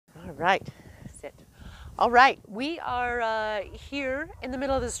All right, sit. All right, we are here in the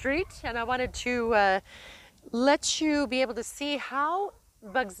middle of the street, and I wanted to let you be able to see how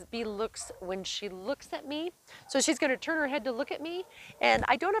Bugsby looks when she looks at me. So she's going to turn her head to look at me, and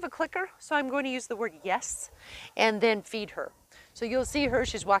I don't have a clicker, so I'm going to use the word yes, and then feed her. So you'll see her,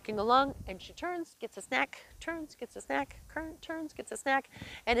 she's walking along, and she turns, gets a snack, turns, gets a snack, turns, gets a snack.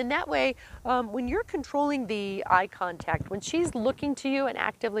 And in that way, when you're controlling the eye contact, when she's looking to you and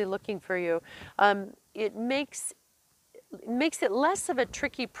actively looking for you, it makes it less of a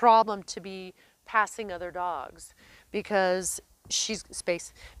tricky problem to be passing other dogs, because she's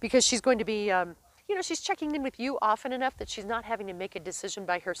going to be, you know, she's checking in with you often enough that she's not having to make a decision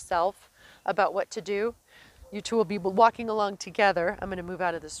by herself about what to do. You two will be walking along together. I'm going to move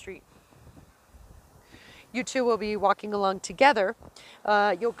out of the street. You two will be walking along together.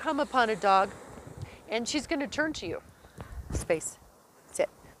 You'll come upon a dog, and she's going to turn to you. Space. Sit.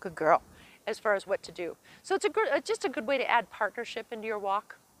 Good girl. As far as what to do. So it's just a good way to add partnership into your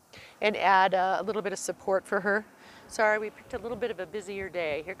walk and add a little bit of support for her. Sorry, we picked a little bit of a busier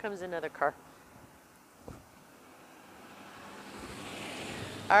day. Here comes another car.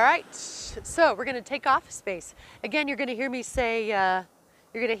 All right, so we're going to take off space. Again, you're going to hear me say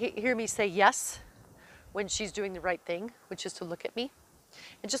yes when she's doing the right thing, which is to look at me,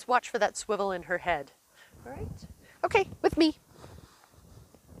 and just watch for that swivel in her head. All right. Okay, with me.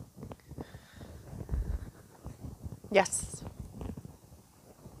 Yes.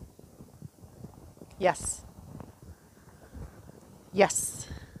 Yes. Yes.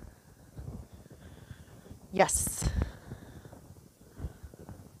 Yes.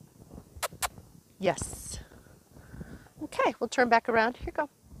 Yes. Okay, we'll turn back around. Here you go.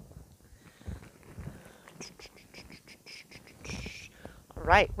 All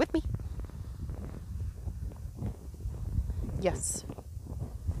right, with me. Yes.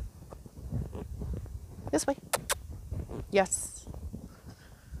 This way. Yes.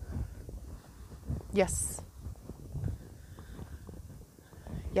 Yes.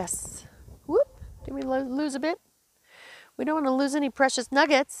 Yes. Whoop. Did we lose a bit? We don't want to lose any precious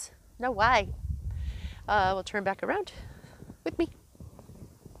nuggets. No, why? We'll turn back around with me.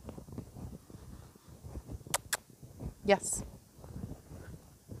 Yes.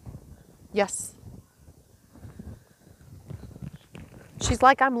 Yes. She's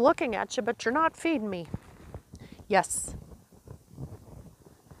like, I'm looking at you, but you're not feeding me. Yes.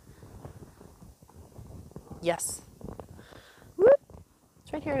 Yes. Whoop.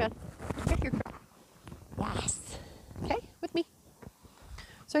 It's right here again. Right here. Yes. Okay, with me.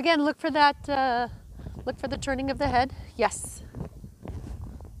 So again, look for that, look for the turning of the head. Yes.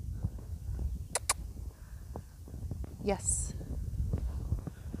 Yes.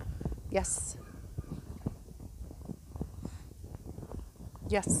 Yes.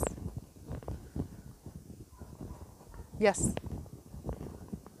 Yes. Yes.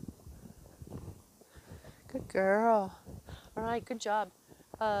 Good girl. All right, good job.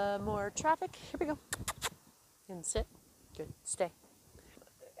 More traffic. Here we go. And sit. Good. Stay.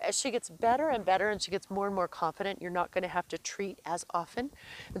 As she gets better and better and she gets more and more confident, you're not going to have to treat as often.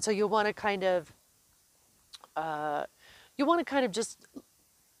 And so you'll want to kind of, just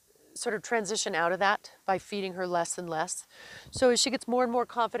sort of transition out of that by feeding her less and less. So as she gets more and more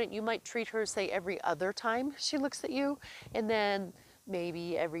confident, you might treat her, say, every other time she looks at you, and then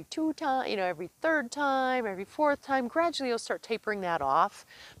maybe every every third time, every fourth time. Gradually you'll start tapering that off.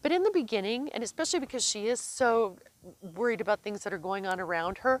 But in the beginning, and especially because she is so worried about things that are going on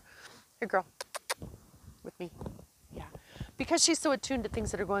around her, here girl, with me. Yeah. Because she's so attuned to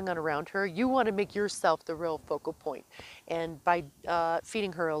things that are going on around her, you want to make yourself the real focal point. And by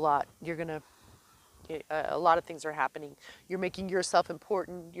feeding her a lot, you're going to, a lot of things are happening. You're making yourself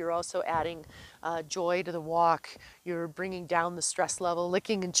important. You're also adding joy to the walk. You're bringing down the stress level.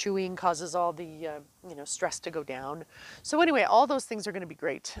 Licking and chewing causes all the stress to go down. So anyway, all those things are going to be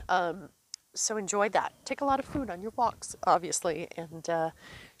great. So enjoy that. Take a lot of food on your walks, obviously, and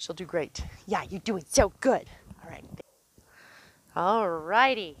she'll do great. Yeah, you're doing so good. All right. All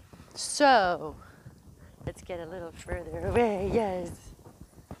righty. So let's get a little further away. Yes.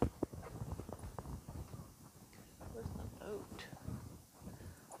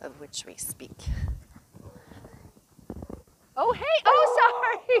 Of which we speak. Oh, hey!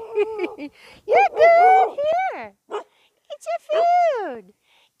 Oh, sorry! You're good! Here! It's your food!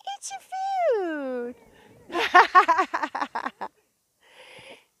 It's your food!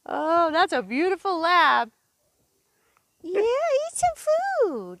 Oh, that's a beautiful lab. Yeah, eat some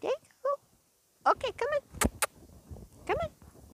food. There you go. Okay, come on. Come on.